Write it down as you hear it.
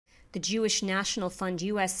The Jewish National Fund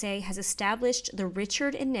USA has established the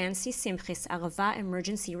Richard and Nancy Simchis Arava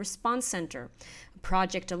Emergency Response Center, a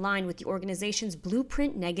project aligned with the organization's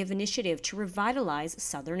Blueprint Negev initiative to revitalize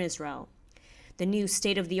southern Israel. The new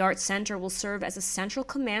state-of-the-art center will serve as a central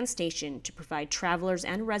command station to provide travelers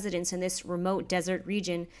and residents in this remote desert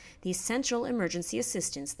region the essential emergency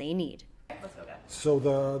assistance they need. So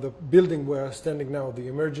the building we're standing now, the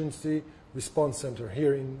Emergency Response Center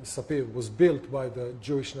here in Sapir, was built by the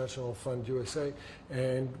Jewish National Fund USA,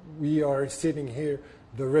 and we are sitting here,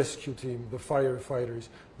 the rescue team, the firefighters,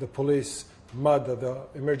 the police, MADA, the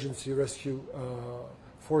emergency rescue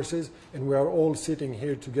forces, and we are all sitting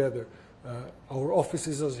here together. Our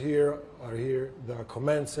offices are here, the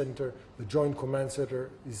command center, the joint command center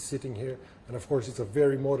is sitting here, and of course it's a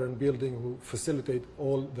very modern building who facilitate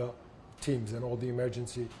all the teams and all the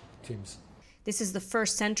emergency teams. This is the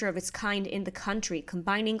first center of its kind in the country,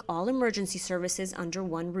 combining all emergency services under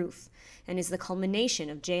one roof, and is the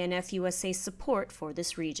culmination of JNF-USA's support for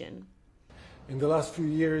this region. In the last few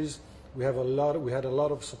years, we had a lot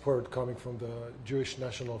of support coming from the Jewish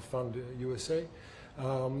National Fund USA.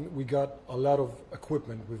 We got a lot of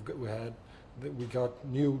equipment. We got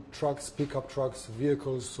new trucks, pickup trucks,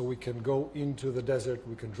 vehicles, so we can go into the desert.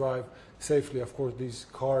 We can drive safely. Of course, these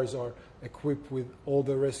cars are equipped with all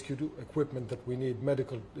the rescue equipment that we need,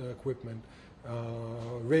 medical equipment,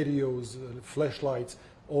 radios, flashlights,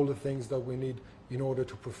 all the things that we need in order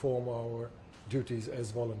to perform our duties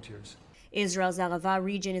as volunteers. Israel's Arava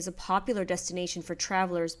region is a popular destination for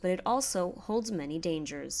travelers, but it also holds many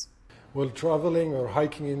dangers. Well, traveling or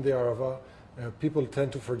hiking in the Arava, people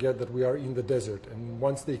tend to forget that we are in the desert, and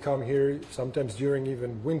once they come here, sometimes during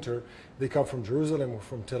even winter, they come from Jerusalem or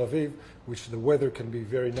from Tel Aviv, which the weather can be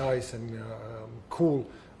very nice and cool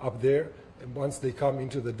up there. And once they come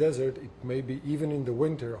into the desert, it may be even in the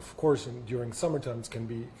winter, of course, and during summertime it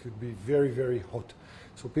could be very, very hot.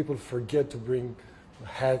 So people forget to bring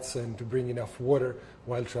hats and to bring enough water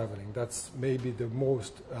while traveling. That's maybe the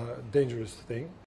most dangerous thing.